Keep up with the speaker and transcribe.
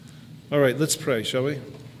All right, let's pray, shall we?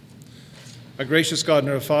 Our gracious God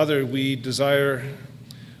and our Father, we desire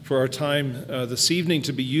for our time this evening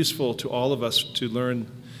to be useful to all of us to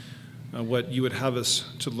learn what you would have us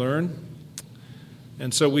to learn.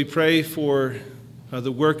 And so we pray for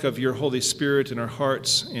the work of your Holy Spirit in our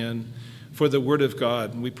hearts and for the Word of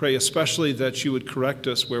God. And we pray especially that you would correct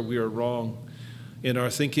us where we are wrong in our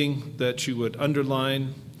thinking, that you would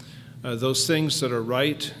underline those things that are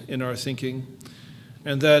right in our thinking,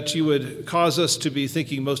 and that you would cause us to be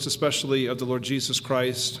thinking most especially of the Lord Jesus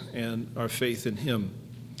Christ and our faith in him.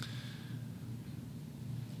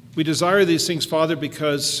 We desire these things, Father,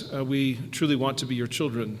 because we truly want to be your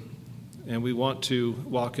children, and we want to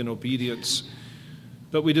walk in obedience.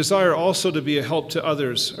 But we desire also to be a help to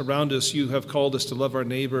others around us. You have called us to love our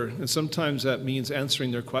neighbor, and sometimes that means answering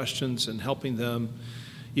their questions and helping them,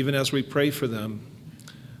 even as we pray for them,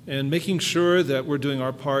 and making sure that we're doing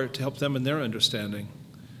our part to help them in their understanding.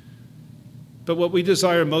 But what we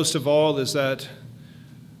desire most of all is that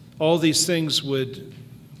all these things would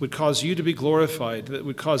cause you to be glorified, that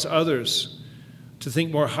would cause others to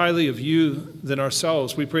think more highly of you than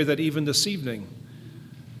ourselves. We pray that even this evening,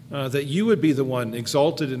 that you would be the one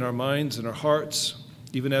exalted in our minds and our hearts,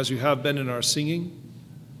 even as you have been in our singing,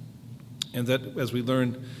 and that as we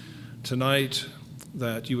learn tonight,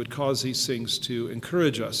 that you would cause these things to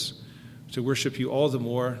encourage us to worship you all the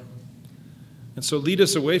more. And so lead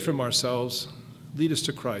us away from ourselves, lead us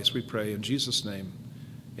to Christ, we pray in Jesus' name,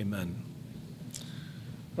 amen.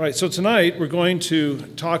 All right, so tonight we're going to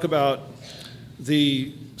talk about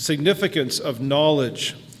the significance of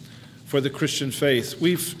knowledge for the Christian faith.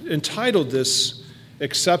 We've entitled this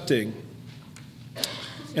Accepting.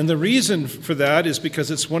 And the reason for that is because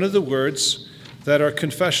it's one of the words that our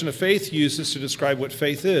confession of faith uses to describe what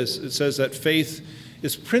faith is. It says that faith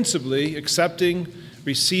is principally accepting,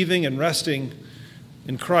 receiving, and resting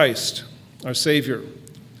in Christ, our Savior.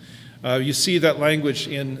 You see that language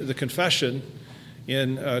in the confession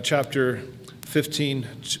in chapter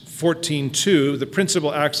 14:2. The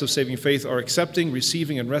principal acts of saving faith are accepting,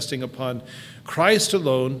 receiving, and resting upon Christ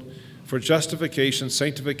alone for justification,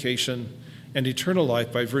 sanctification, and eternal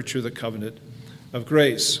life by virtue of the covenant of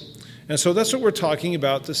grace. And so that's what we're talking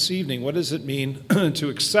about this evening. What does it mean to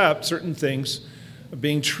accept certain things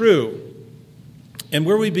being true? And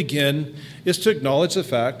where we begin is to acknowledge the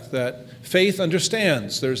fact that faith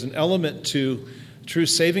understands. There's an element to true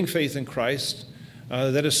saving faith in Christ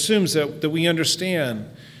that assumes that we understand.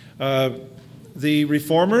 The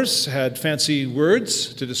Reformers had fancy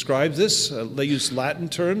words to describe this. They used Latin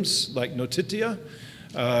terms like notitia,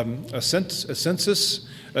 assensus,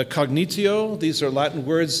 cognitio. These are Latin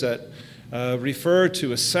words that refer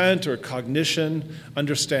to assent or cognition,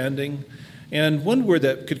 understanding. And one word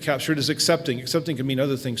that could capture it is accepting. Accepting can mean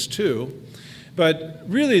other things too. But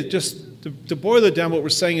really, just to boil it down, what we're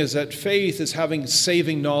saying is that faith is having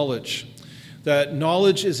saving knowledge, that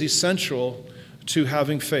knowledge is essential to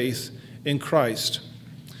having faith in Christ.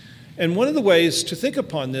 And one of the ways to think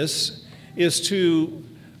upon this is to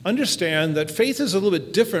understand that faith is a little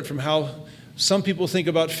bit different from how some people think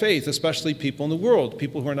about faith, especially people in the world,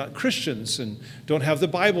 people who are not Christians and don't have the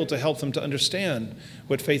Bible to help them to understand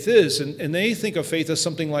what faith is. And they think of faith as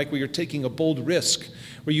something like where you're taking a bold risk,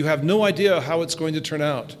 where you have no idea how it's going to turn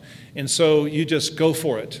out. And so you just go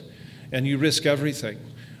for it and you risk everything.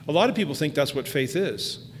 A lot of people think that's what faith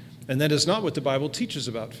is. And that is not what the Bible teaches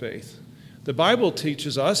about faith. The Bible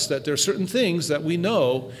teaches us that there are certain things that we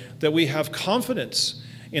know, that we have confidence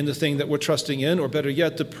in the thing that we're trusting in, or better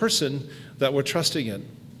yet, the person that we're trusting in.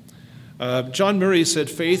 John Murray said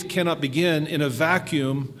faith cannot begin in a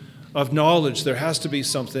vacuum of knowledge. There has to be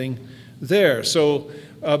something there. So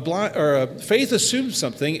faith assumes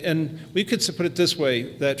something, and we could put it this way,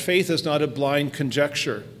 that faith is not a blind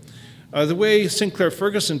conjecture. The way Sinclair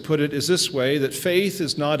Ferguson put it is this way, that faith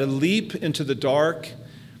is not a leap into the dark,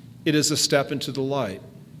 it is a step into the light.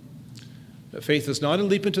 That faith is not a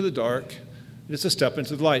leap into the dark, it's a step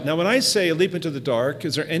into the light. Now, when I say a leap into the dark,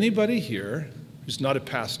 is there anybody here who's not a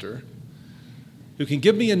pastor who can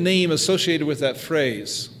give me a name associated with that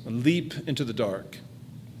phrase, a leap into the dark?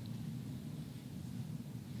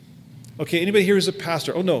 Okay, anybody here who's a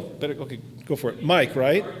pastor? Oh, no. Okay, go for it. Mike,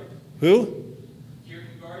 right? Who?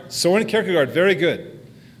 Kierkegaard. Soren Kierkegaard. Very good.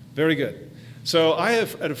 Very good. So I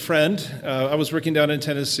had a friend. I was working down in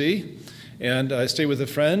Tennessee, and I stayed with a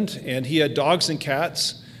friend, and he had dogs and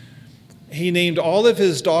cats. He named all of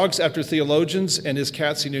his dogs after theologians, and his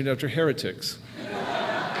cats he named after heretics.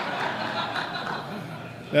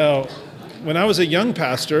 Now, when I was a young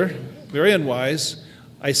pastor, very unwise,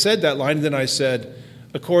 I said that line, and then I said,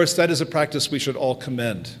 of course, that is a practice we should all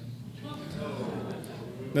commend.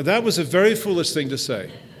 Now, that was a very foolish thing to say.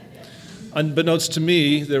 Unbeknownst to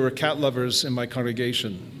me, there were cat lovers in my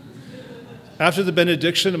congregation. After the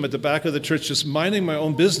benediction, I'm at the back of the church just minding my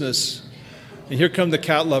own business, and here come the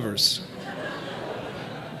cat lovers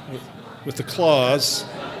with the claws.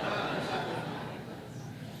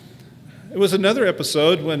 It was another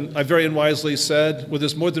episode when I very unwisely said, well,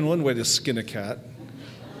 there's more than one way to skin a cat.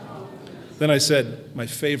 Then I said, my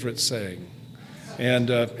favorite saying. And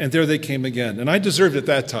there they came again. And I deserved it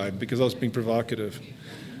that time because I was being provocative.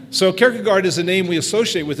 So Kierkegaard is a name we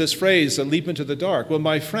associate with this phrase, a leap into the dark. Well,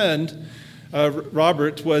 my friend,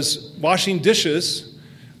 Robert, was washing dishes.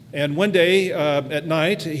 And one day at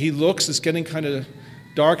night, he looks, it's getting kind of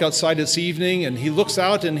dark outside, it's evening, and he looks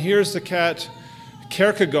out and here's the cat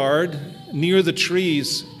Kierkegaard near the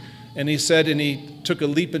trees. And he said, and he took a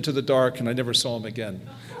leap into the dark, and I never saw him again.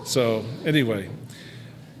 So anyway,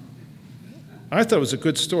 I thought it was a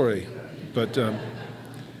good story, but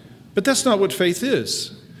that's not what faith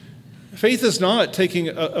is. Faith is not taking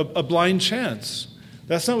a blind chance.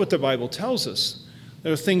 That's not what the Bible tells us.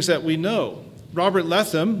 There are things that we know. Robert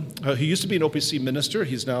Letham, who used to be an OPC minister,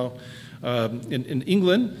 he's now in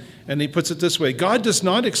England, and he puts it this way: God does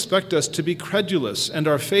not expect us to be credulous, and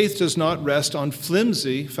our faith does not rest on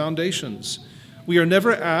flimsy foundations. We are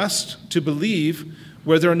never asked to believe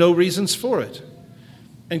where there are no reasons for it.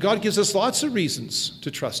 And God gives us lots of reasons to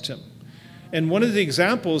trust him. And one of the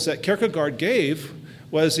examples that Kierkegaard gave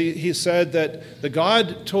was he said that the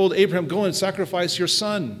God told Abraham, go and sacrifice your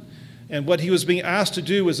son. And what he was being asked to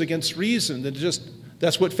do was against reason.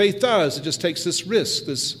 That's what faith does. It just takes this risk,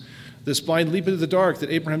 this blind leap into the dark that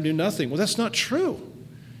Abraham knew nothing. Well, that's not true.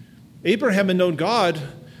 Abraham had known God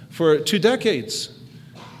for 2 decades.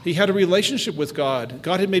 He had a relationship with God.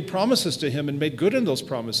 God had made promises to him and made good in those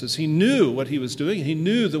promises. He knew what he was doing. He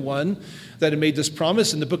knew the one that had made this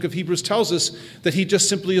promise. And the book of Hebrews tells us that he just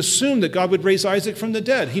simply assumed that God would raise Isaac from the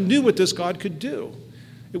dead. He knew what this God could do.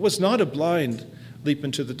 It was not a blind leap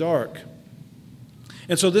into the dark.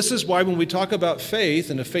 And so this is why when we talk about faith,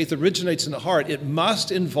 and if faith originates in the heart, it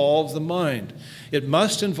must involve the mind. It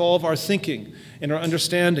must involve our thinking and our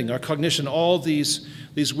understanding, our cognition, all these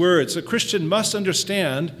words. A Christian must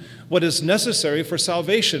understand what is necessary for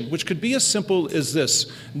salvation, which could be as simple as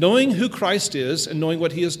this: knowing who Christ is and knowing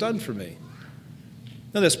what he has done for me.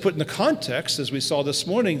 Now that's put in the context, as we saw this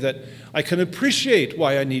morning, that I can appreciate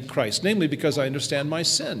why I need Christ, namely because I understand my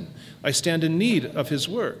sin. I stand in need of his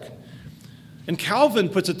work. And Calvin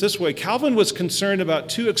puts it this way. Calvin was concerned about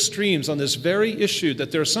 2 extremes on this very issue,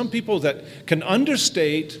 that there are some people that can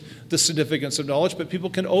understate the significance of knowledge, but people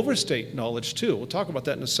can overstate knowledge too. We'll talk about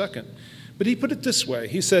that in a second. But he put it this way.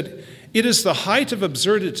 He said, it is the height of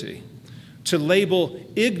absurdity to label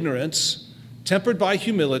ignorance tempered by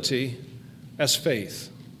humility as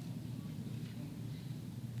faith.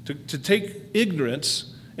 To take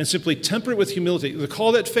ignorance and simply temper it with humility. To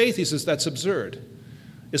call that faith, he says, that's absurd.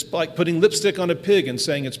 It's like putting lipstick on a pig and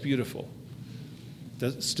saying it's beautiful.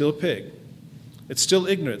 It's still a pig. It's still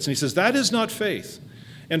ignorance. And he says, that is not faith.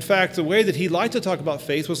 In fact, the way that he liked to talk about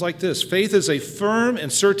faith was like this. Faith is a firm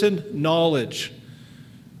and certain knowledge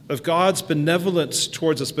of God's benevolence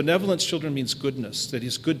towards us. Benevolence, children, means goodness, that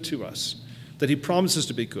he's good to us, that he promises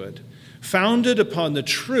to be good, founded upon the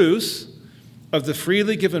truth of the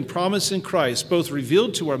freely given promise in Christ, both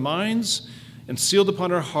revealed to our minds and sealed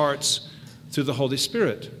upon our hearts through the Holy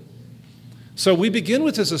Spirit. So we begin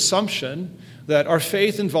with this assumption that our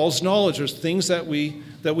faith involves knowledge. There's things that we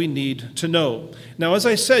need to know. Now, as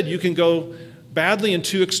I said, you can go badly in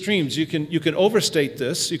 2 extremes. You can overstate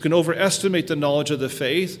this. You can overestimate the knowledge of the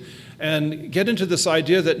faith and get into this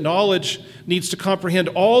idea that knowledge needs to comprehend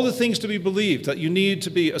all the things to be believed, that you need to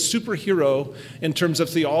be a superhero in terms of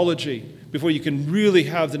theology before you can really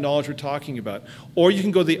have the knowledge we're talking about. Or you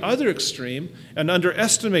can go the other extreme and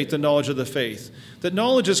underestimate the knowledge of the faith. That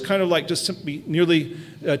knowledge is kind of like just simply merely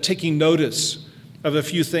taking notice of a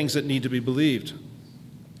few things that need to be believed.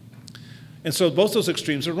 And so both those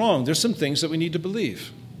extremes are wrong. There's some things that we need to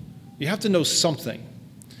believe. You have to know something.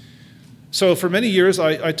 So for many years,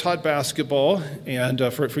 I taught basketball and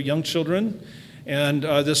for young children. And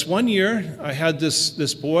this one year, I had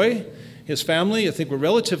this boy. His family, I think, were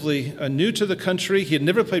relatively new to the country. He had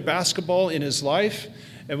never played basketball in his life.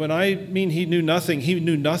 And when I mean he knew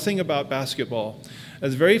nothing about basketball.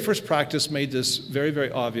 And the very first practice made this very,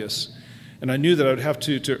 very obvious. And I knew that I would have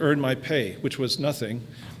to earn my pay, which was nothing.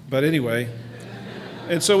 But anyway.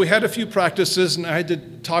 And so we had a few practices, and I had to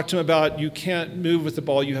talk to him about, you can't move with the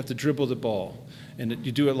ball, you have to dribble the ball. And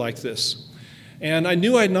you do it like this. And I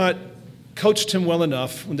knew I had not coached him well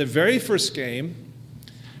enough. In the very first game,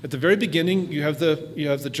 at the very beginning, you have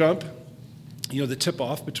the jump, the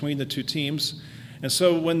tip-off between the two teams. And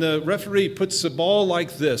so when the referee puts the ball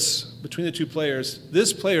like this between the two players,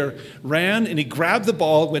 this player ran and he grabbed the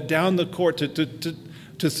ball, went down the court to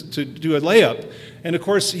do a layup. And of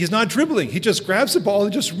course, he's not dribbling. He just grabs the ball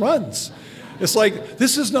and just runs. It's like,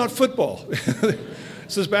 this is not football.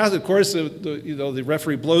 This is basketball. Of course, the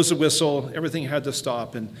referee blows the whistle. Everything had to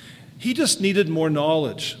stop. And he just needed more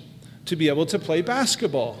knowledge to be able to play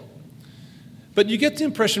basketball. But you get the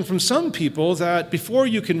impression from some people that before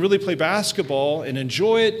you can really play basketball and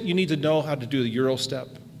enjoy it, you need to know how to do the Euro step.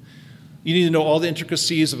 You need to know all the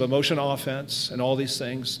intricacies of a motion offense and all these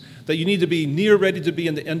things, that you need to be near ready to be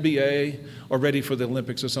in the NBA or ready for the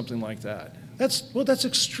Olympics or something like that. That's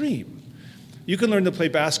extreme. You can learn to play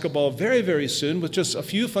basketball very, very soon with just a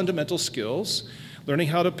few fundamental skills, learning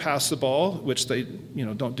how to pass the ball, which they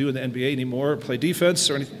don't do in the NBA anymore, play defense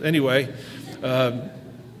or anything. Anyway,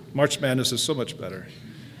 March Madness is so much better.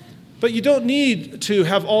 But you don't need to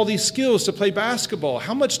have all these skills to play basketball.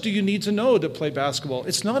 How much do you need to know to play basketball?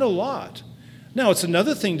 It's not a lot. Now, it's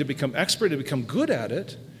another thing to become expert, to become good at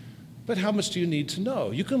it, but how much do you need to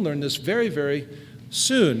know? You can learn this very, very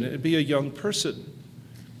soon and be a young person.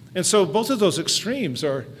 And so both of those extremes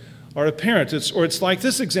are apparent. It's like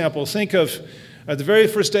this example. Think of the very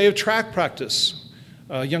first day of track practice.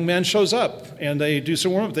 A young man shows up, and they do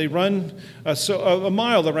some warm-up. They run a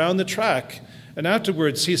mile around the track. And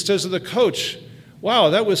afterwards, he says to the coach, wow,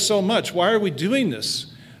 that was so much. Why are we doing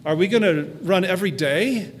this? Are we going to run every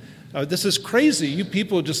day? This is crazy. You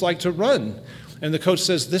people just like to run. And the coach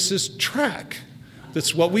says, this is track.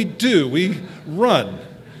 That's what we do. We run.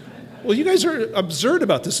 Well, you guys are absurd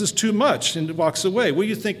about this. This is too much. And walks away. Well,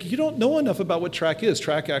 you think, you don't know enough about what track is.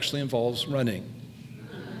 Track actually involves running.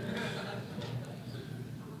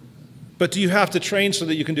 But do you have to train so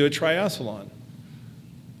that you can do a triathlon?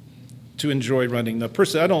 To enjoy running. Now,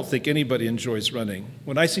 personally, I don't think anybody enjoys running.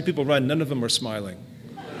 When I see people run, none of them are smiling.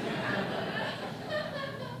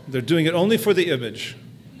 They're doing it only for the image.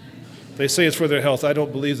 They say it's for their health. I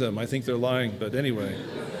don't believe them. I think they're lying, but anyway.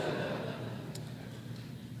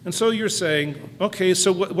 And so you're saying, okay,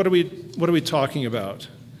 so what are we talking about?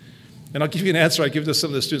 And I'll give you an answer I give to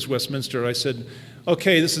some of the students at Westminster. I said,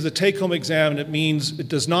 okay, this is a take-home exam, and it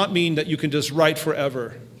does not mean that you can just write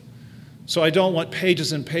forever. So I don't want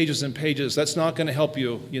pages and pages and pages. That's not going to help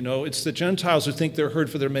you. It's the Gentiles who think they're heard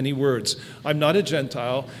for their many words. I'm not a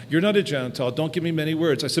Gentile. You're not a Gentile. Don't give me many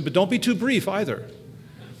words. I said, but don't be too brief either.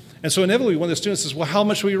 And so inevitably, one of the students says, well, how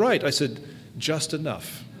much will you write? I said, just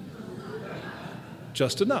enough.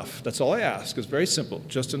 Just enough. That's all I ask. It's very simple.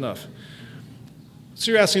 Just enough.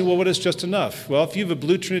 So you're asking, well, what is just enough? Well, if you have a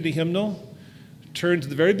Blue Trinity hymnal, turn to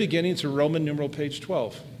the very beginning to Roman numeral page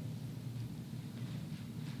 12.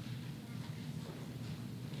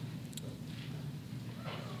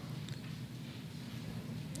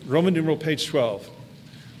 Roman numeral page 12.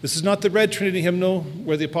 This is not the red Trinity hymnal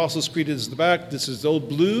where the Apostles' Creed is the back. This is the old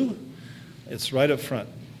blue. It's right up front.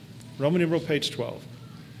 Roman numeral page 12.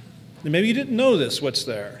 And maybe you didn't know this, what's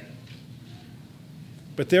there.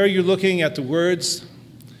 But there you're looking at the words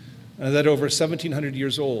that are over 1,700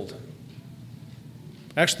 years old.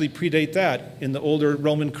 Actually predate that in the older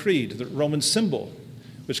Roman Creed, the Roman symbol,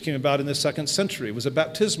 which came about in the 2nd century. It was a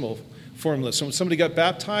baptismal formula. So when somebody got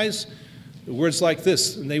baptized, words like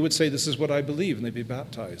this, and they would say, this is what I believe, and they'd be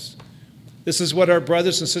baptized. This is what our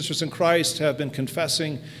brothers and sisters in Christ have been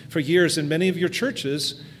confessing for years. In many of your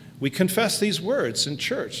churches, we confess these words in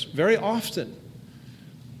church very often.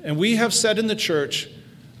 And we have said in the church,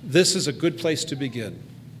 this is a good place to begin.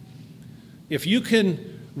 If you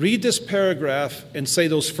can read this paragraph and say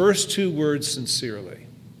those first two words sincerely,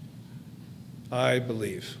 I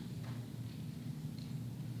believe,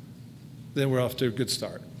 then we're off to a good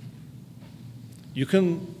start. You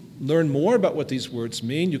can learn more about what these words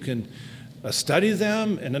mean. You can study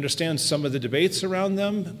them and understand some of the debates around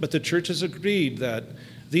them. But the church has agreed that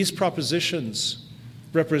these propositions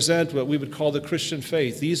represent what we would call the Christian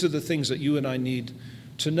faith. These are the things that you and I need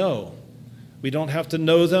to know. We don't have to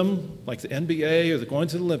know them like the NBA or the going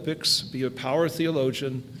to the Olympics, be a power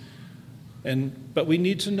theologian. But we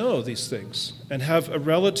need to know these things and have a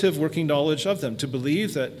relative working knowledge of them to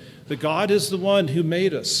believe that God is the one who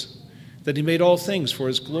made us, that he made all things for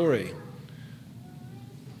his glory.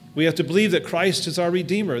 We have to believe that Christ is our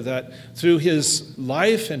Redeemer, that through his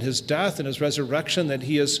life and his death and his resurrection that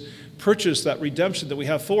he has purchased that redemption that we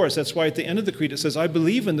have for us. That's why at the end of the creed it says, I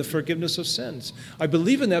believe in the forgiveness of sins. I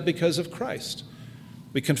believe in that because of Christ.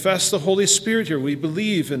 We confess the Holy Spirit here. We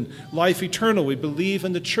believe in life eternal. We believe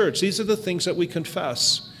in the church. These are the things that we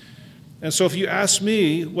confess. And so if you ask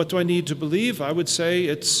me, what do I need to believe? I would say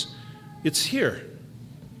it's here.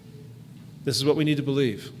 This is what we need to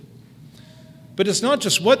believe. But it's not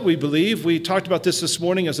just what we believe. We talked about this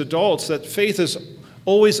morning as adults, that faith is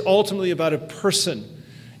always ultimately about a person.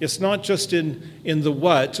 It's not just in the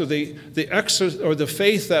what or the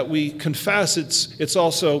faith that we confess. It's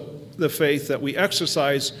also the faith that we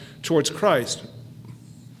exercise towards Christ.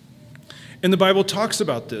 And the Bible talks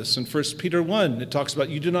about this in 1 Peter 1. It talks about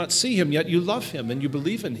you do not see him, yet you love him and you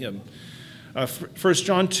believe in him. 1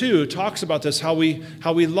 John 2 talks about this, how we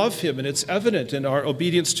love him, and it's evident in our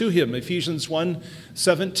obedience to him. Ephesians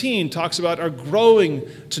 1:17 talks about our growing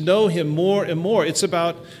to know him more and more. It's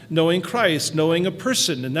about knowing Christ, knowing a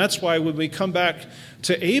person. And that's why when we come back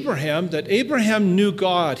to Abraham, that Abraham knew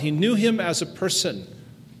God. He knew him as a person.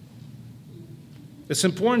 It's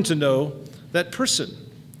important to know that person.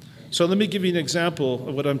 So let me give you an example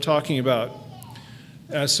of what I'm talking about.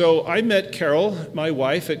 So I met Carol, my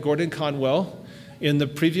wife, at Gordon Conwell in the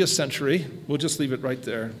previous century. We'll just leave it right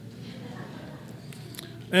there.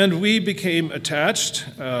 And we became attached.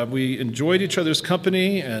 We enjoyed each other's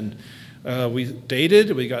company, and we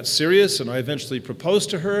dated. We got serious, and I eventually proposed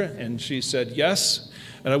to her, and she said yes.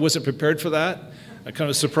 And I wasn't prepared for that. I kind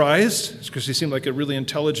of surprised, because she seemed like a really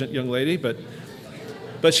intelligent young lady, but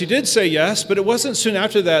she did say yes. But it wasn't soon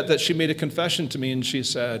after that she made a confession to me, and she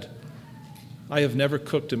said, I have never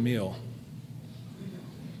cooked a meal.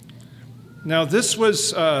 Now, this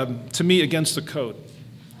was, to me, against the code.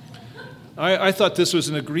 I thought this was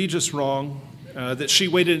an egregious wrong, that she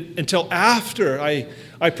waited until after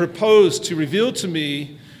I proposed to reveal to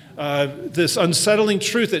me this unsettling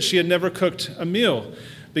truth that she had never cooked a meal.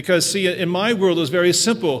 Because, see, in my world, it was very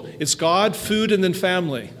simple. It's God, food, and then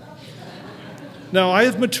family. Now, I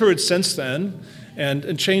have matured since then,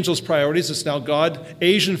 and change those priorities. It's now God,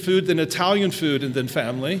 Asian food, then Italian food, and then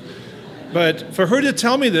family. But for her to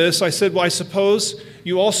tell me this, I said, well, I suppose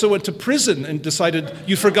you also went to prison and decided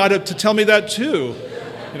you forgot to tell me that too.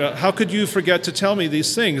 How could you forget to tell me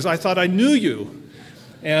these things? I thought I knew you.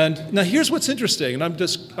 And now here's what's interesting, and I'm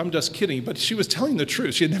just kidding, but she was telling the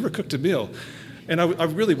truth. She had never cooked a meal. And I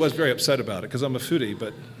really was very upset about it because I'm a foodie.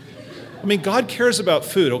 But, God cares about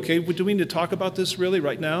food, okay? Do we need to talk about this really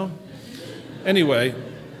right now? Anyway,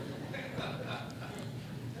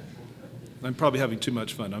 I'm probably having too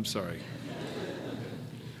much fun. I'm sorry.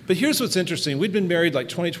 But here's what's interesting. We'd been married like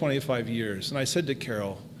 25 years. And I said to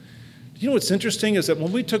Carol, you know what's interesting is that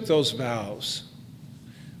when we took those vows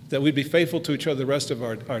that we'd be faithful to each other the rest of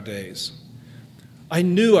our days, I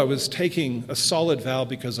knew I was taking a solid vow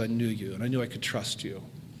because I knew you and I knew I could trust you.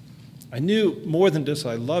 I knew more than just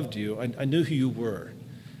I loved you. I knew who you were.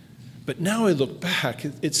 But now I look back,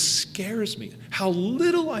 it scares me how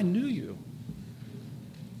little I knew you.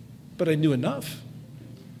 But I knew enough.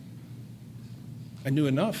 I knew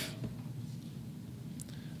enough.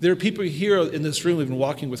 There are people here in this room who have been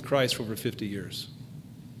walking with Christ for over 50 years.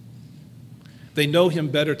 They know him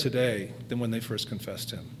better today than when they first confessed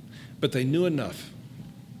him. But they knew enough.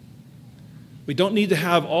 We don't need to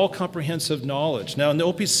have all comprehensive knowledge. Now, in the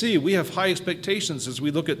OPC, we have high expectations as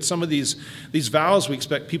we look at some of these vows we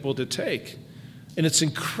expect people to take. And it's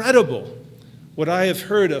incredible what I have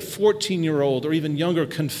heard a 14-year-old or even younger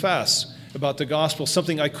confess about the gospel,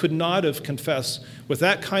 something I could not have confessed with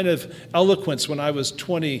that kind of eloquence when I was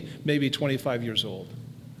 20, maybe 25 years old.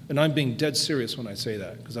 And I'm being dead serious when I say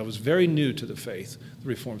that, because I was very new to the faith, the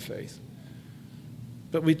Reformed faith.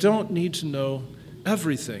 But we don't need to know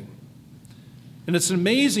everything. And it's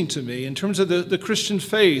amazing to me in terms of the Christian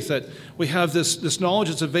faith that we have this knowledge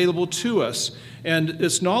that's available to us. And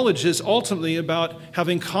this knowledge is ultimately about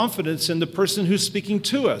having confidence in the person who's speaking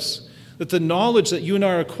to us. That the knowledge that you and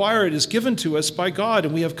I acquired is given to us by God,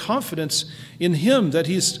 and we have confidence in him that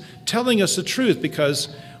he's telling us the truth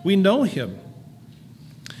because we know him.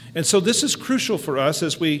 And so this is crucial for us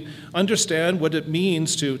as we understand what it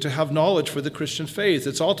means to have knowledge for the Christian faith.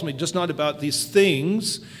 It's ultimately just not about these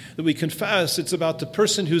things that we confess. It's about the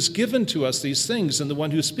person who's given to us these things and the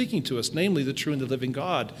one who's speaking to us, namely the true and the living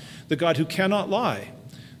God, the God who cannot lie,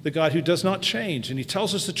 the God who does not change. And he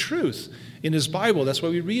tells us the truth in his Bible. That's why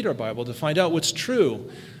we read our Bible, to find out what's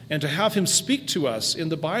true and to have him speak to us in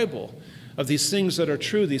the Bible of these things that are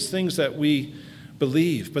true, these things that we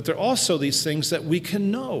believe. But there are also these things that we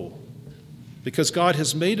can know because God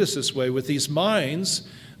has made us this way with these minds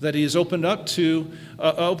that he has opened up to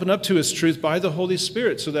his truth by the Holy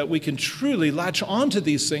Spirit so that we can truly latch onto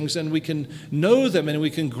these things and we can know them and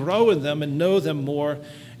we can grow in them and know them more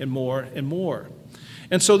and more and more.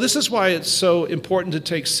 And so this is why it's so important to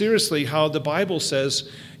take seriously how the Bible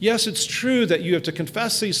says, yes, it's true that you have to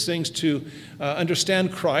confess these things to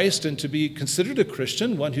understand Christ and to be considered a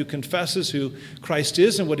Christian, one who confesses who Christ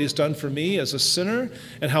is and what he's done for me as a sinner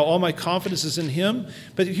and how all my confidence is in him.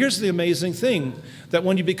 But here's the amazing thing, that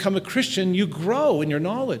when you become a Christian, you grow in your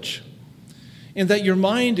knowledge and that your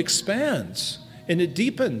mind expands and it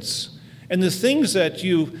deepens. And the things that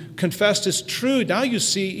you confessed as true, now you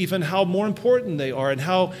see even how more important they are and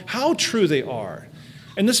how true they are.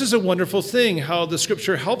 And this is a wonderful thing, how the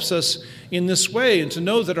Scripture helps us in this way, and to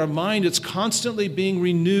know that our mind is constantly being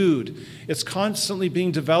renewed. It's constantly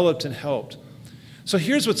being developed and helped. So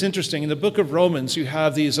here's what's interesting. In the book of Romans, you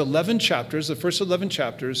have these 11 chapters, the first 11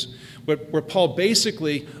 chapters, where Paul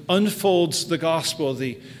basically unfolds the gospel,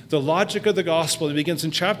 the logic of the gospel. He begins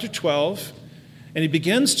in chapter 12, and he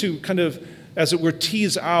begins to kind of, as it were,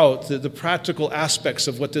 tease out the practical aspects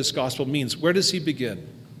of what this gospel means. Where does he begin?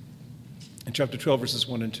 In chapter 12, verses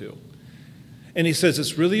 1 and 2. And he says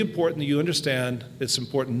it's really important that you understand it's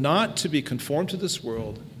important not to be conformed to this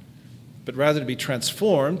world, but rather to be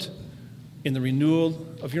transformed in the renewal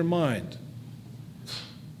of your mind.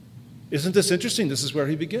 Isn't this interesting? This is where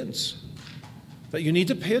he begins. That you need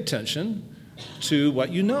to pay attention to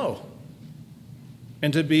what you know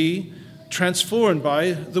and to be transformed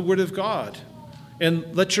by the Word of God.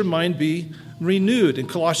 And let your mind be renewed. In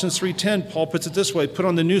Colossians 3:10, Paul puts it this way, put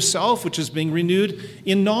on the new self, which is being renewed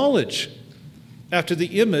in knowledge after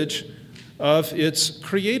the image of its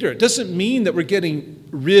creator. It doesn't mean that we're getting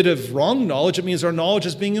rid of wrong knowledge. It means our knowledge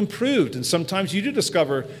is being improved. And sometimes you do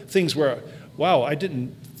discover things where, wow, I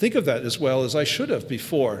didn't think of that as well as I should have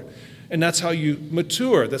before. And that's how you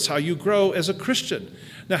mature. That's how you grow as a Christian.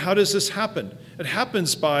 Now, how does this happen? It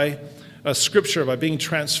happens by Scripture, by being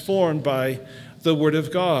transformed by the Word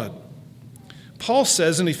of God. Paul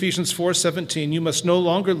says in Ephesians 4:17, you must no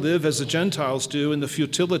longer live as the Gentiles do in the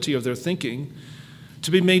futility of their thinking,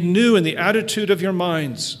 to be made new in the attitude of your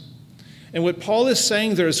minds. And what Paul is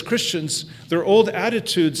saying there as Christians, there are old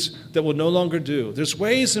attitudes that will no longer do. There's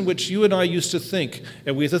ways in which you and I used to think,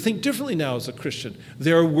 and we have to think differently now as a Christian.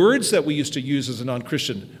 There are words that we used to use as a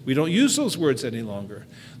non-Christian. We don't use those words any longer.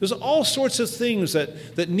 There's all sorts of things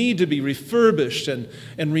that need to be refurbished and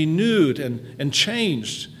renewed and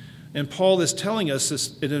changed. And Paul is telling us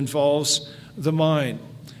this, it involves the mind.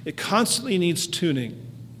 It constantly needs tuning.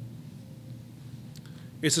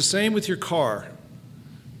 It's the same with your car.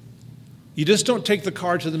 You just don't take the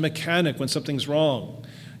car to the mechanic when something's wrong.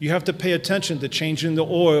 You have to pay attention to changing the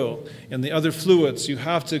oil and the other fluids. You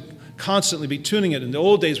have to constantly be tuning it. In the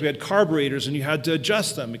old days, we had carburetors and you had to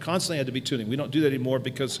adjust them. We constantly had to be tuning. We don't do that anymore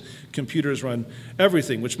because computers run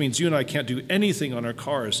everything, which means you and I can't do anything on our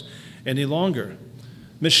cars any longer.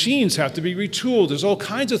 Machines have to be retooled. There's all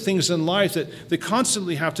kinds of things in life that they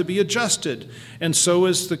constantly have to be adjusted. And so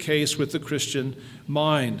is the case with the Christian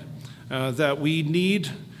mind, that we need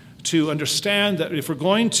to understand that if we're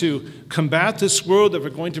going to combat this world, if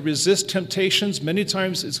we're going to resist temptations, many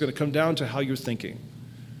times it's going to come down to how you're thinking.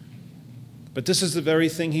 But this is the very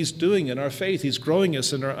thing he's doing in our faith. He's growing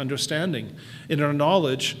us in our understanding, in our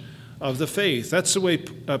knowledge of the faith. That's the way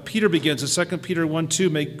Peter begins in 2 Peter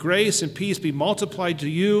 1:2. May grace and peace be multiplied to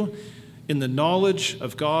you in the knowledge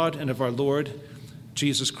of God and of our Lord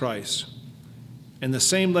Jesus Christ. And the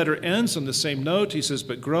same letter ends on the same note. He says,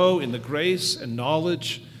 but grow in the grace and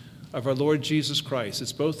knowledge of our Lord Jesus Christ.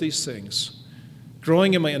 It's both these things.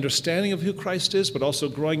 Growing in my understanding of who Christ is, but also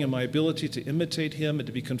growing in my ability to imitate him and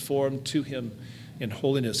to be conformed to him in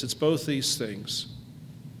holiness. It's both these things.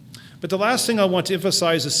 But the last thing I want to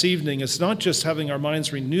emphasize this evening is not just having our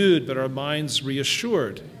minds renewed, but our minds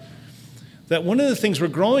reassured. That one of the things we're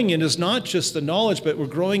growing in is not just the knowledge, but we're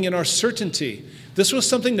growing in our certainty. This was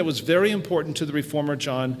something that was very important to the reformer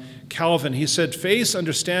John Calvin. He said, faith's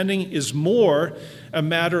understanding is more a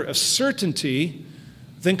matter of certainty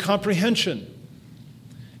than comprehension.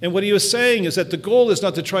 And what he was saying is that the goal is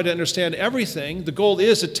not to try to understand everything. The goal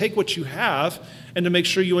is to take what you have and to make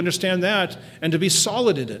sure you understand that and to be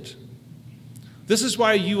solid in it. This is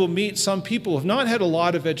why you will meet some people who have not had a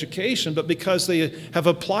lot of education, but because they have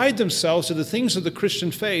applied themselves to the things of the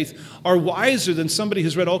Christian faith, are wiser than somebody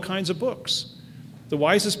who's read all kinds of books. The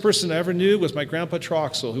wisest person I ever knew was my grandpa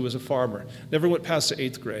Troxel, who was a farmer. Never went past the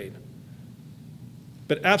 8th grade.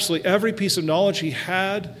 But absolutely every piece of knowledge he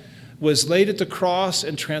had was laid at the cross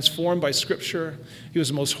and transformed by Scripture. He was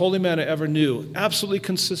the most holy man I ever knew, absolutely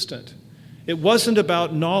consistent. It wasn't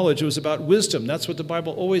about knowledge, it was about wisdom. That's what the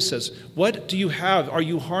Bible always says. What do you have? Are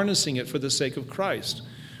you harnessing it for the sake of Christ?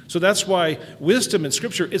 So that's why wisdom in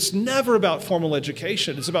Scripture, it's never about formal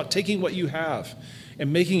education. It's about taking what you have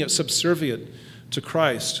and making it subservient to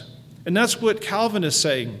Christ. And that's what Calvin is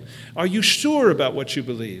saying. Are you sure about what you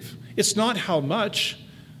believe? It's not how much.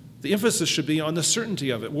 The emphasis should be on the certainty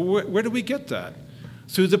of it. Well, where do we get that?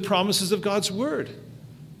 Through the promises of God's word.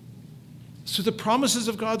 Through the promises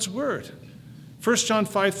of God's word. 1 John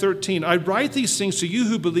 5:13, I write these things to you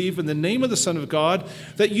who believe in the name of the Son of God,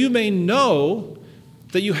 that you may know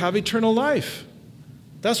that you have eternal life.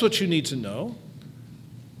 That's what you need to know.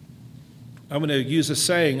 I'm going to use a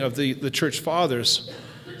saying of the church fathers.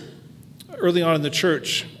 Early on in the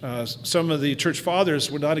church, some of the church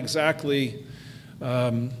fathers were not exactly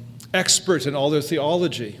expert in all their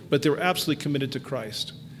theology, but they were absolutely committed to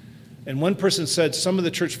Christ. And one person said some of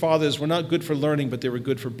the church fathers were not good for learning, but they were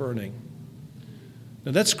good for burning.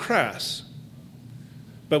 Now that's crass.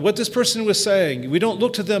 But what this person was saying, we don't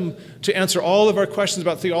look to them to answer all of our questions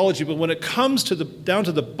about theology, but when it comes down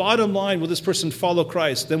to the bottom line, will this person follow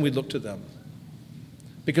Christ, then we look to them.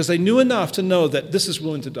 Because they knew enough to know that this is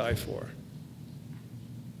willing to die for.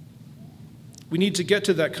 We need to get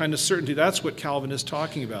to that kind of certainty. That's what Calvin is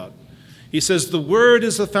talking about. He says, the word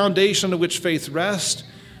is the foundation on which faith rests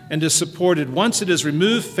and is supported. Once it is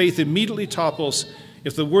removed, faith immediately topples.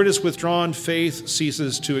 If the word is withdrawn, faith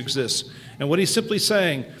ceases to exist. And what he's simply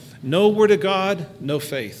saying, no word of God, no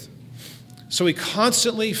faith. So we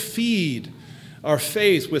constantly feed our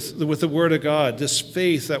faith with the word of God, this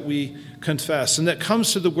faith that we confess. And that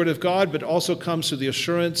comes through the word of God, but also comes through the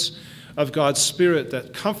assurance of God's Spirit,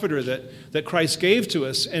 that comforter that Christ gave to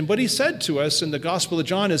us. And what he said to us in the Gospel of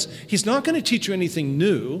John is, he's not going to teach you anything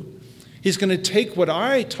new. He's going to take what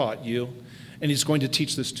I taught you, and he's going to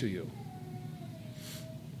teach this to you.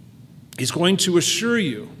 He's going to assure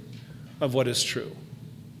you of what is true.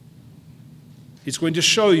 He's going to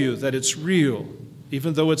show you that it's real,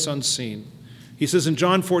 even though it's unseen. He says in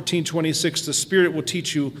John 14:26, the Spirit will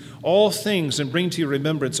teach you all things and bring to your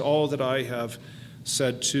remembrance all that I have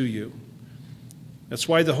said to you. That's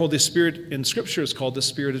why the Holy Spirit in Scripture is called the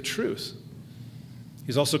Spirit of truth.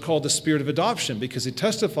 He's also called the Spirit of adoption because he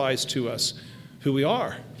testifies to us who we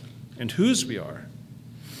are and whose we are.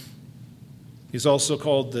 He's also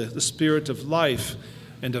called the Spirit of life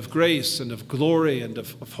and of grace and of glory and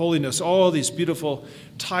of holiness, all these beautiful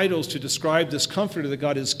titles to describe this comforter that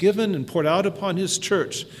God has given and poured out upon his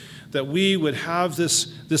church, that we would have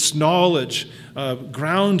this knowledge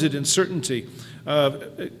grounded in certainty.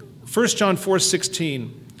 1 John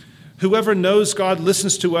 4:16, whoever knows God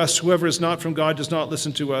listens to us, whoever is not from God does not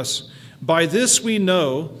listen to us. By this we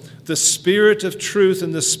know the spirit of truth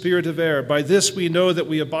and the spirit of error. By this we know that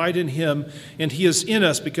we abide in him, and he is in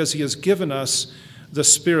us because he has given us the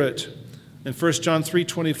Spirit. In 1 John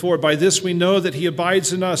 3:24, by this we know that he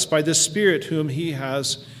abides in us, by the Spirit whom he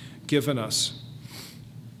has given us.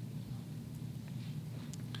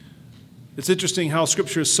 It's interesting how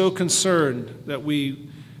Scripture is so concerned that we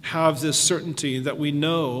have this certainty that we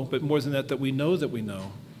know, but more than that, that we know that we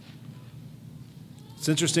know. It's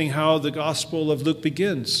interesting how the Gospel of Luke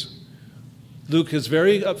begins. Luke is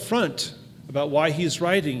very upfront about why he's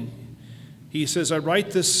writing. He says, I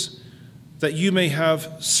write this that you may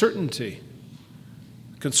have certainty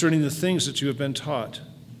concerning the things that you have been taught.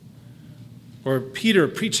 Or Peter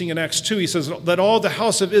preaching in Acts 2, he says, let all the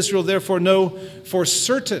house of Israel therefore know for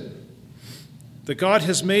certain that God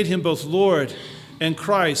has made him both Lord and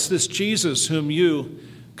Christ, this Jesus whom you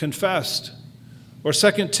confessed. Or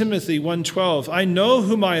 2 Timothy 1:12, I know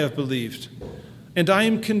whom I have believed, and I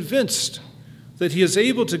am convinced that he is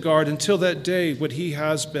able to guard until that day what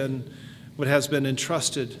has been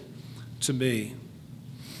entrusted to me.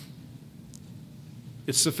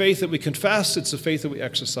 It's the faith that we confess, it's the faith that we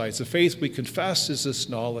exercise. The faith we confess is this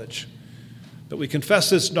knowledge. But we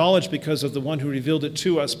confess this knowledge because of the one who revealed it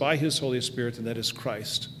to us by his Holy Spirit, and that is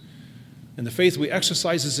Christ. And the faith we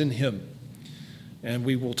exercise is in him. And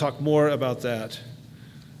we will talk more about that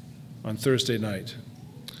on Thursday night.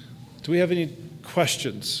 Do we have any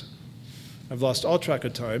questions? I've lost all track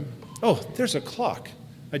of time. Oh, there's a clock.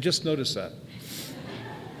 I just noticed that.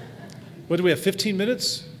 What do we have, 15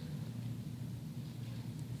 minutes?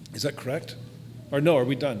 Is that correct? Or no, are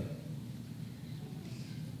we done?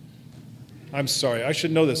 I'm sorry, I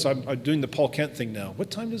should know this. I'm doing the Paul Kent thing now.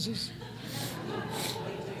 What time is this?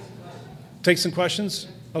 Take some questions?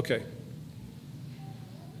 Okay.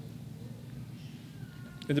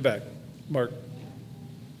 In the back. Mark.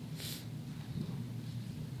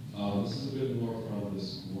 This is a bit more from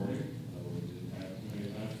this morning. We didn't have too many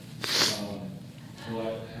time.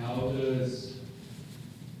 But how does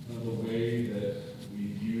the way that we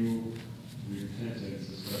view repentance,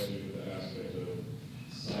 especially with the aspect of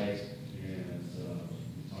sight, and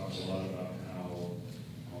we talked a lot about how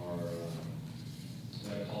our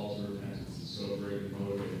that call to repentance is so great.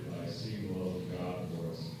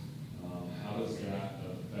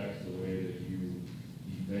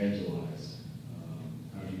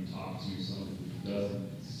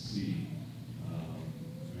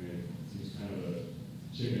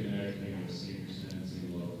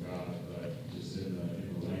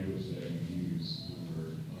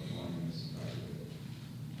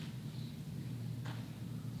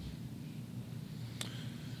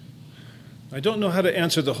 I don't know how to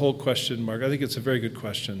answer the whole question, Mark. I think it's a very good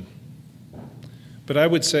question. But I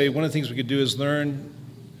would say one of the things we could do is learn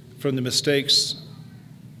from the mistakes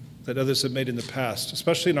that others have made in the past,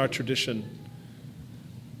 especially in our tradition,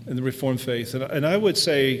 in the Reformed faith. And I would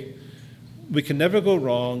say we can never go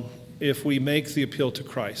wrong if we make the appeal to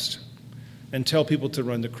Christ and tell people to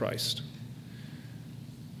run to Christ.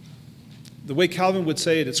 The way Calvin would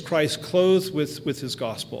say it, it's Christ clothed with his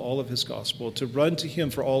gospel, all of his gospel, to run to him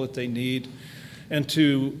for all that they need and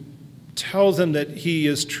to tell them that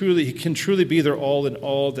he can truly be their all in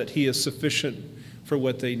all, that he is sufficient for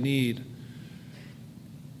what they need.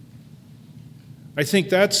 I think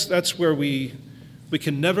that's where we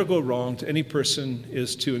can never go wrong to any person,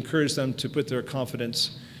 is to encourage them to put their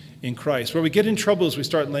confidence in Christ. Where we get in trouble is we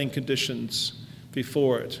start laying conditions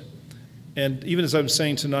before it. And even as I'm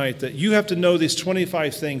saying tonight, that you have to know these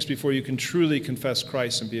 25 things before you can truly confess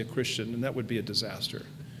Christ and be a Christian, and that would be a disaster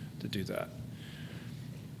to do that.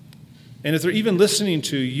 And if they're even listening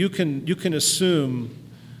to you, you can assume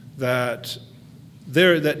that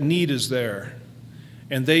that need is there,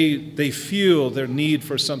 and they feel their need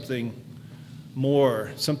for something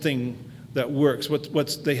more, something that works.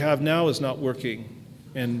 What they have now is not working,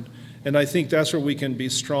 and I think that's where we can be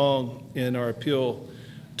strong in our appeal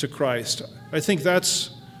to Christ. I think that's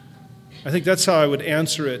how I would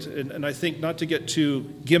answer it, and I think not to get too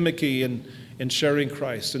gimmicky in sharing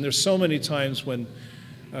Christ. And there's so many times when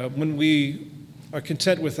we are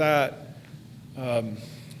content with that. I'm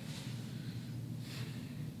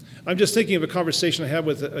just thinking of a conversation I had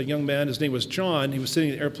with a young man. His name was John. He was sitting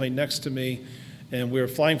in the airplane next to me, and we were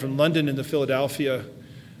flying from London into Philadelphia,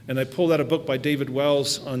 and I pulled out a book by David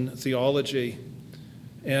Wells on theology.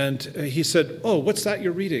 And he said, "Oh, what's that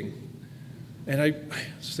you're reading?" And I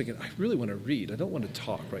was thinking, I really want to read. I don't want to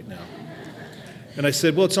talk right now. And I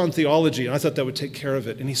said, "Well, it's on theology." And I thought that would take care of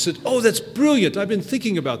it. And he said, "Oh, that's brilliant. I've been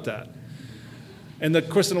thinking about that." And of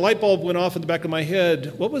course, then a light bulb went off in the back of my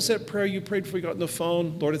head. What was that prayer you prayed before you got on the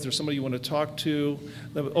phone? Lord, if there's somebody you want to talk to,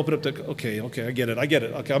 open up okay, I get it.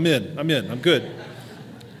 Okay, I'm in, I'm good.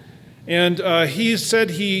 And he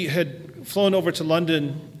said he had flown over to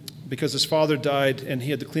London because his father died, and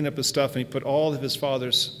he had to clean up his stuff, and he put all of his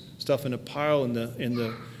father's stuff in a pile in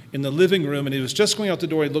the living room, and he was just going out the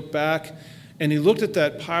door. He looked back, and he looked at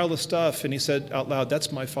that pile of stuff, and he said out loud, "That's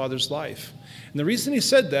my father's life." And the reason he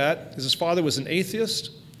said that is his father was an atheist,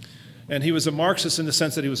 and he was a Marxist in the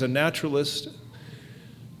sense that he was a naturalist.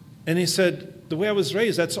 And he said, "The way I was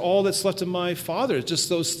raised, that's all that's left of my father, just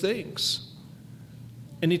those things."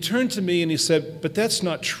 And he turned to me and he said, "But that's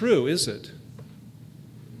not true, is it?"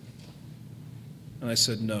 And I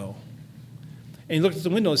said, "No." And he looked at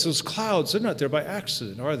the window and said, "Those clouds, they're not there by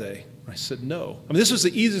accident, are they?" I said, "No." I mean, this was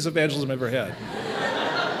the easiest evangelism I've ever had.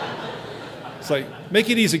 It's like, make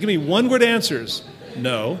it easy. Give me one-word answers.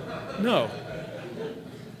 No.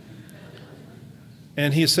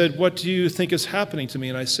 And he said, "What do you think is happening to me?"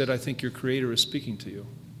 And I said, "I think your Creator is speaking to you."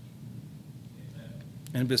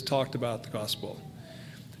 And just talked about the gospel.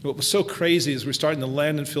 What was so crazy is we're starting to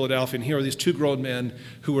land in Philadelphia, and here are these two grown men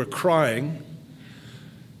who were crying.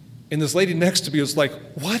 And this lady next to me was like,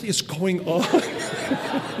 "What is going on?"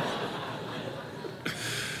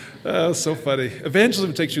 Oh, so funny.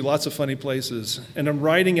 Evangelism takes you lots of funny places. And I'm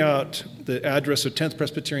writing out the address of 10th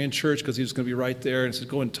Presbyterian Church because he was going to be right there. And I said,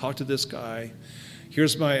 "Go and talk to this guy.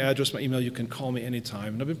 Here's my address, my email. You can call me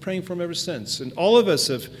anytime." And I've been praying for him ever since. And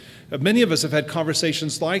many of us have had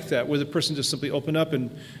conversations like that where the person just simply opened up, and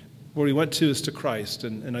where we went to is to Christ.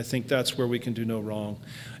 And I think that's where we can do no wrong.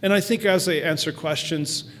 And I think as they answer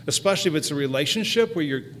questions, especially if it's a relationship where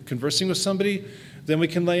you're conversing with somebody, then we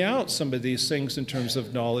can lay out some of these things in terms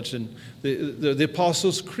of knowledge and the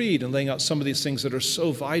Apostles' Creed, and laying out some of these things that are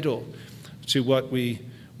so vital to what we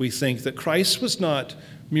think. That Christ was not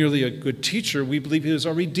merely a good teacher. We believe he was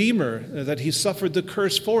our Redeemer, that he suffered the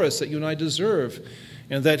curse for us that you and I deserve,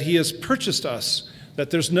 and that he has purchased us, that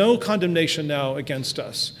there's no condemnation now against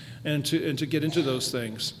us, and to get into those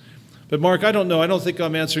things. But Mark, I don't know. I don't think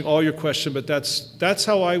I'm answering all your question, but that's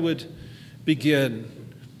how I would begin.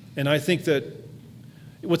 And I think that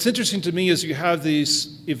what's interesting to me is you have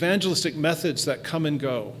these evangelistic methods that come and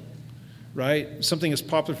go, right? Something is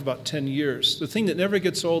popular for about 10 years. The thing that never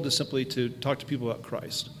gets old is simply to talk to people about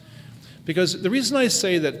Christ. Because the reason I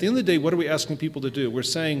say that, at the end of the day, what are we asking people to do? We're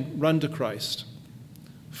saying, run to Christ,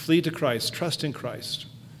 flee to Christ, trust in Christ,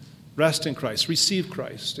 rest in Christ, receive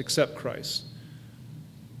Christ, accept Christ.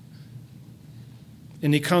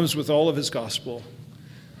 And he comes with all of his gospel,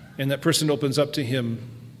 and that person opens up to him,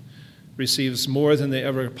 receives more than they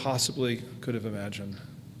ever possibly could have imagined.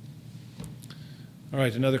 All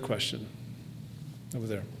right, another question over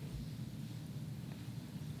there.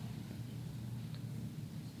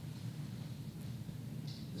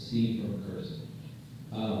 Steve from Cursed.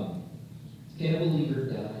 Can a believer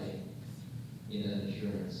die in an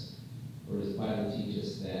assurance? Or does the Bible teach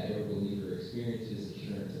us that every believer experiences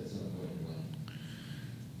assurance at some point in life?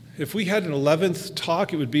 If we had an 11th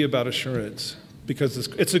talk, it would be about assurance, because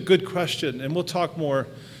it's a good question, and we'll talk more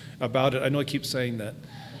about it. I know I keep saying that.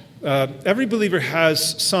 Every believer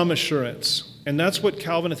has some assurance, and that's what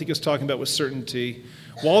Calvin, I think, is talking about with certainty.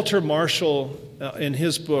 Walter Marshall, in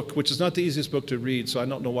his book, which is not the easiest book to read, so I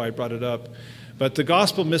don't know why I brought it up, but The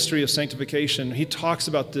Gospel Mystery of Sanctification, he talks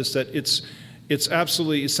about this, that it's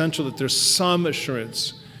absolutely essential that there's some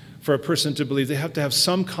assurance for a person to believe. They have to have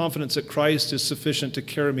some confidence that Christ is sufficient to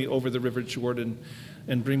carry me over the River Jordan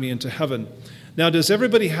and bring me into heaven. Now, does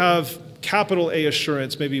everybody have capital A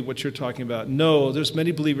assurance, maybe what you're talking about? No, there's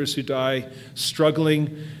many believers who die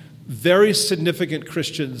struggling, very significant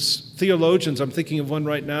Christians, theologians. I'm thinking of one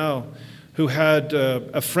right now who had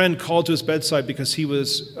a friend called to his bedside because he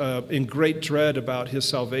was in great dread about his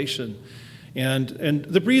salvation. And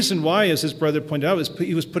the reason why, as his brother pointed out, is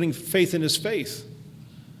he was putting faith in his faith.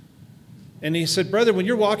 And he said, brother, when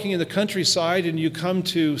you're walking in the countryside and you come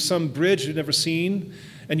to some bridge you've never seen,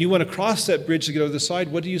 and you want to cross that bridge to get over the side,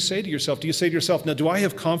 what do you say to yourself? Do you say to yourself, now, do I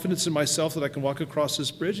have confidence in myself that I can walk across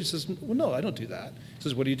this bridge? He says, well, no, I don't do that. He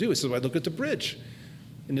says, what do you do? He says, well, I look at the bridge.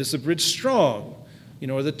 And is the bridge strong?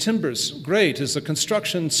 Are the timbers great? Is the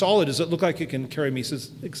construction solid? Does it look like it can carry me? He says,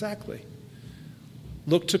 exactly.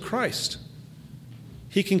 Look to Christ.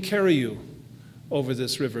 He can carry you over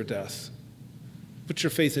this river of death. Put your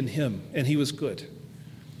faith in him. And he was good.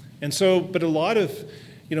 And so, but a lot of,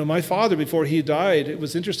 my father, before he died, it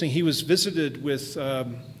was interesting. He was visited with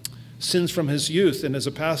sins from his youth. And as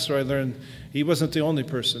a pastor, I learned he wasn't the only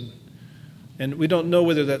person. And we don't know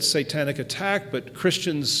whether that's satanic attack, but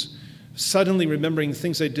Christians suddenly remembering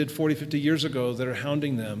things they did 40, 50 years ago that are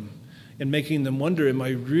hounding them and making them wonder, am I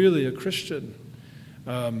really a Christian?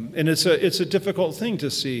 And it's a difficult thing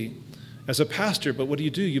to see as a pastor, but what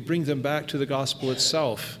do? You bring them back to the gospel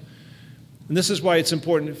itself. And this is why it's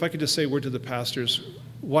important, if I could just say a word to the pastors,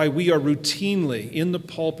 why we are routinely in the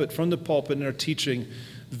pulpit, from the pulpit in our teaching,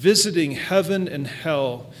 visiting heaven and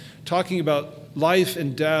hell, talking about life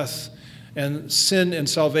and death and sin and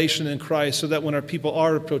salvation in Christ, so that when our people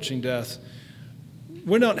are approaching death,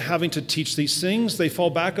 we're not having to teach these things. They fall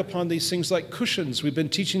back upon these things like cushions. We've been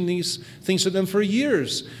teaching these things to them for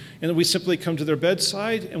years. And then we simply come to their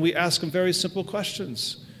bedside and we ask them very simple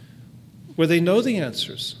questions where they know the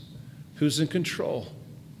answers. Who's in control?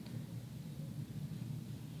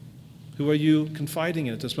 Who are you confiding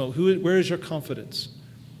in at this moment? Where is your confidence?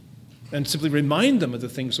 And simply remind them of the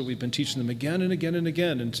things that we've been teaching them again and again and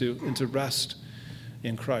again into rest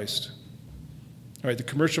in Christ. All right, the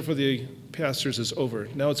commercial for the pastors is over.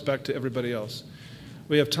 Now it's back to everybody else.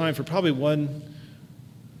 We have time for probably one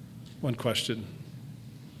question.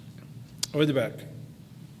 Over the back.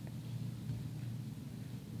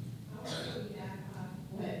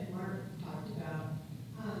 What Mark talked about.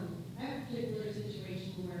 I have a particular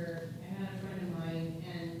situation where I had a friend of mine,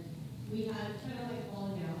 and we had kind of like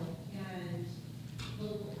falling out, and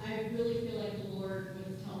I really feel like the Lord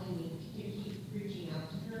was telling me to keep reaching out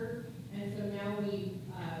to her, and so now we're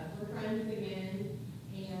friends again,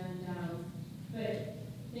 and but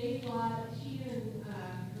they thought she and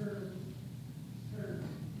her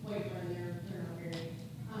boyfriend, they're not married,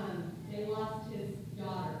 they lost his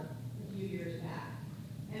daughter a few years back.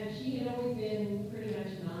 And she had always been pretty much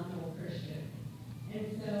a nominal Christian.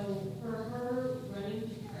 And so for her running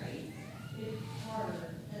to Christ, it's hard.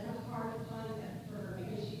 It's a hard concept for her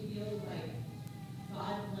because she feels like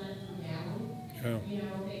God let her down. Yeah.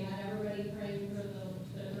 They had everybody praying for the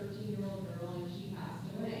 13-year-old girl, and she passed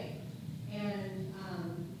away. And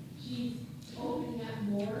she's opening up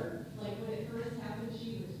more. Like when it first happened,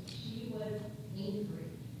 she was angry.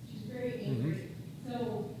 She's very angry. Mm-hmm. So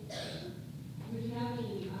would you have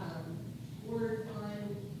any words on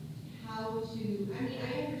how to, I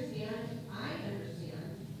understand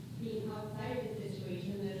being outside of the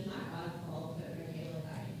situation that it's not God's fault that Michaela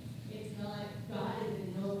died. It's not, God is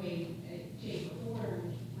in no way, shape, or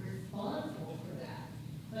form responsible for that.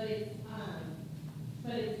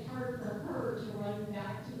 But it's hard for her to run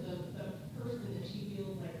back to the person that she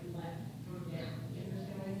feels like let her down. You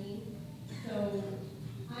understand what I mean? So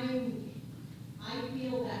I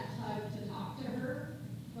feel that tug to talk to her,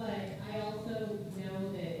 but I also know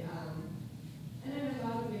that, and I know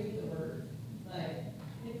God will give you the word, but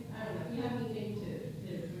I don't know, if you have anything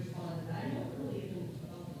to respond to that. I know it really isn't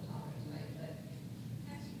on the topic tonight, but.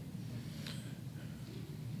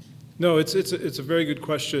 No, it's a very good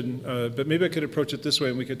question, but maybe I could approach it this way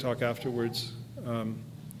and we could talk afterwards.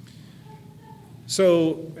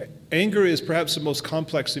 So anger is perhaps the most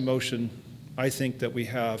complex emotion I think that we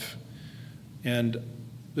have. And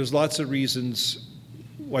there's lots of reasons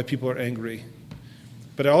why people are angry.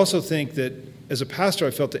 But I also think that as a pastor,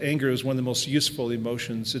 I felt that anger is one of the most useful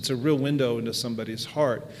emotions. It's a real window into somebody's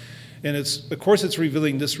heart. And of course, it's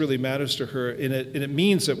revealing this really matters to her. And it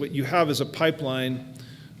means that what you have is a pipeline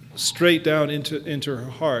straight down into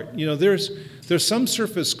her heart. You know, there's some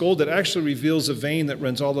surface gold that actually reveals a vein that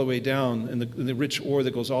runs all the way down, and the rich ore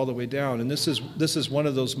that goes all the way down. And this is one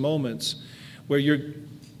of those moments where you're,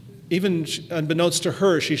 even unbeknownst to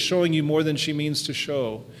her, she's showing you more than she means to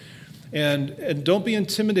show. And don't be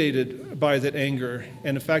intimidated by that anger.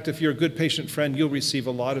 And in fact, if you're a good patient friend, you'll receive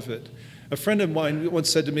a lot of it. A friend of mine once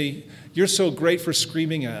said to me, "You're so great for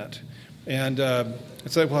screaming at." And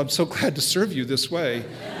it's like, well, I'm so glad to serve you this way.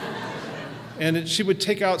 And she would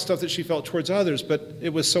take out stuff that she felt towards others, but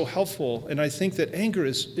it was so helpful. And I think that anger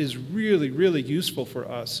is really, really useful for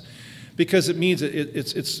us because it means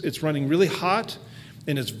it's running really hot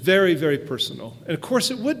and it's very, very personal. And of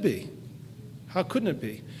course it would be. How couldn't it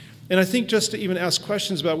be? And I think just to even ask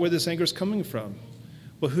questions about where this anger is coming from.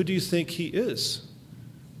 Well, who do you think he is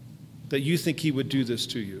that you think he would do this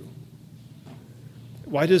to you?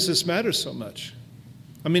 Why does this matter so much?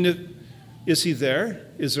 I mean, is he there?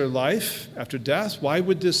 Is there life after death? Why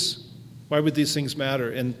would these things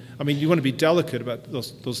matter? And I mean, you want to be delicate about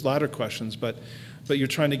those latter questions, but you're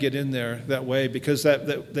trying to get in there that way because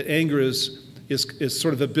that anger is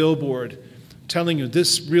sort of a billboard telling you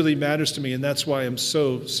this really matters to me, and that's why I'm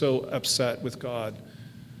so upset with God.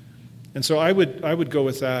 And so I would go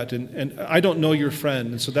with that. And I don't know your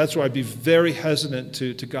friend, and so that's why I'd be very hesitant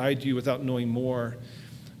to guide you without knowing more.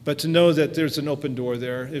 But to know that there's an open door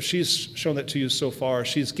there. If she's shown that to you so far,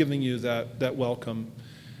 she's giving you that welcome.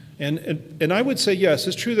 And I would say, yes,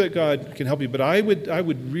 it's true that God can help you, but I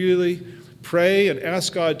would really pray and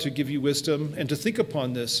ask God to give you wisdom and to think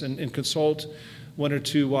upon this and consult one or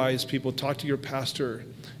two wise people. Talk to your pastor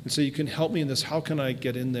and say, you can help me in this. How can I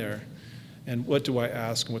get in there? And what do I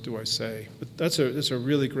ask and what do I say? But that's a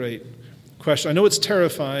really great question. I know it's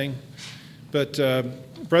terrifying, but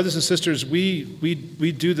brothers and sisters, we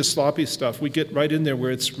do the sloppy stuff. We get right in there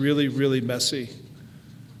where it's really, really messy.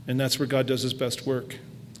 And that's where God does his best work.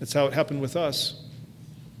 That's how it happened with us,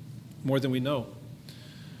 more than we know.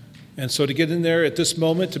 And so to get in there at this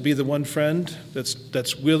moment, to be the one friend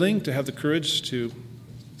that's willing to have the courage to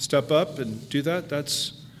step up and do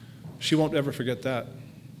that, she won't ever forget that.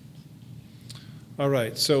 All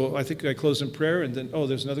right, so I think I close in prayer, and then,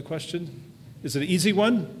 there's another question. Is it an easy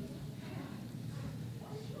one?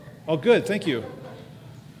 Oh, good, thank you. It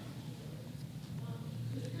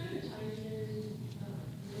kind of ties in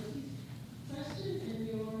Nancy's question and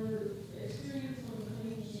your experience on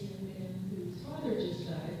coming to a man whose father just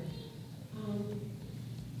died.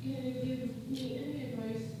 Can you give me any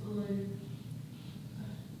advice on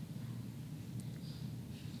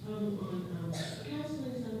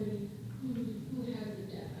counseling somebody who has a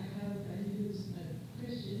death? I have a friend who's a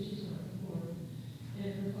Christian, she's not reformed,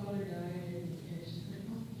 and her father died, and she's like,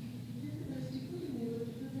 oh, he did the best he could, and they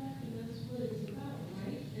looked for that, and that's what it's about,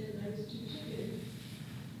 right? And I was too chicken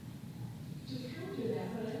to counter that,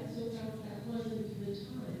 but I also felt that wasn't the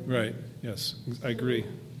time. Right, yes, I agree.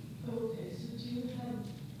 Okay, so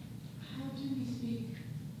how do we speak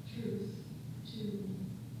truth to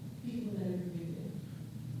people that are grieving?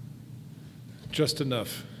 Just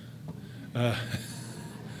enough.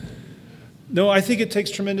 No, I think it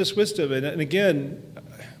takes tremendous wisdom. And again,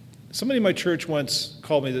 somebody in my church once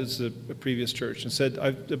called me, this is a previous church, and said,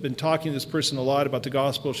 I've been talking to this person a lot about the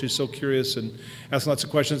gospel. She's so curious and asking lots of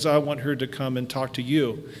questions. I want her to come and talk to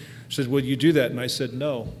you. She said, will you do that? And I said,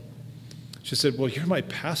 no. She said, well, you're my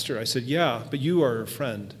pastor. I said, yeah, but you are her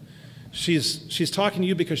friend. She's talking to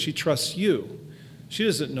you because she trusts you. She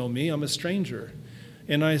doesn't know me. I'm a stranger.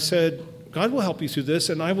 And I said, God will help you through this,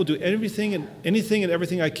 and I will do anything and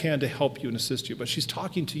everything I can to help you and assist you. But she's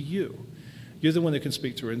talking to you. You're the one that can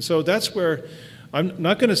speak to her. And so that's where I'm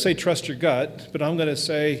not going to say trust your gut, but I'm going to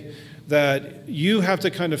say that you have to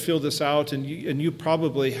kind of feel this out, and you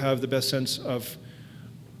probably have the best sense of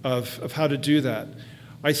how to do that.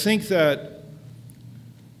 I think that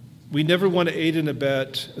we never want to aid and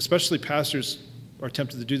abet, especially pastors are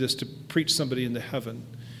tempted to do this, to preach somebody into heaven.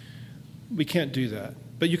 We can't do that.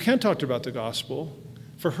 But you can talk to her about the gospel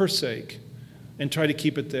for her sake and try to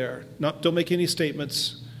keep it there. Don't make any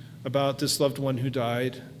statements about this loved one who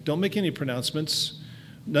died. Don't make any pronouncements.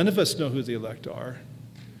 None of us know who the elect are.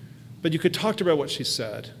 But you could talk to her about what she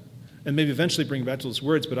said and maybe eventually bring back to those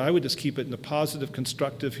words, but I would just keep it in the positive,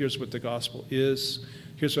 constructive, here's what the gospel is,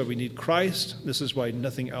 Here's why we need Christ. This is why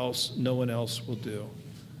nothing else, no one else will do.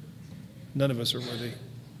 None of us are worthy.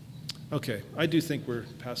 Okay, I do think we're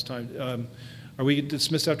past time. Are we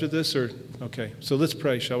dismissed after this? Or okay, so let's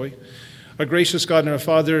pray, shall we? Our gracious God and our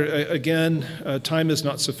Father, again, time is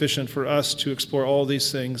not sufficient for us to explore all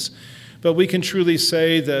these things, but we can truly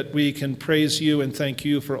say that we can praise you and thank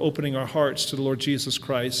you for opening our hearts to the Lord Jesus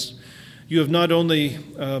Christ. You have not only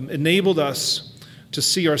enabled us to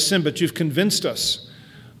see our sin, but you've convinced us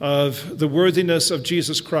of the worthiness of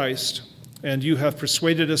Jesus Christ, and you have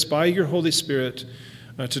persuaded us by your Holy Spirit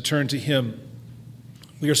to turn to him.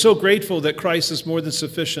 We are so grateful that Christ is more than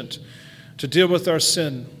sufficient to deal with our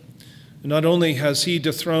sin. Not only has he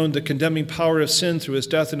dethroned the condemning power of sin through his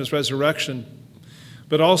death and his resurrection,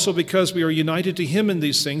 but also because we are united to him in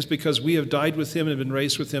these things, because we have died with him and been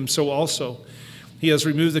raised with him, so also he has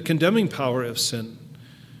removed the condemning power of sin.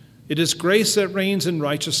 It is grace that reigns in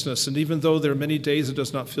righteousness, and even though there are many days it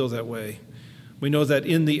does not feel that way, we know that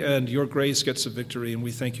in the end your grace gets the victory, and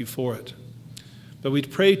we thank you for it. But we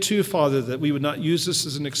pray too, Father, that we would not use this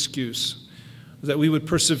as an excuse, that we would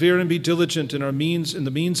persevere and be diligent in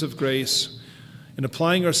the means of grace, in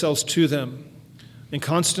applying ourselves to them, and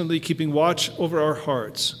constantly keeping watch over our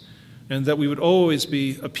hearts, and that we would always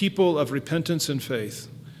be a people of repentance and faith.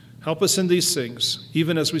 Help us in these things,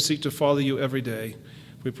 even as we seek to follow you every day.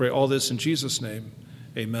 We pray all this in Jesus' name.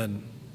 Amen.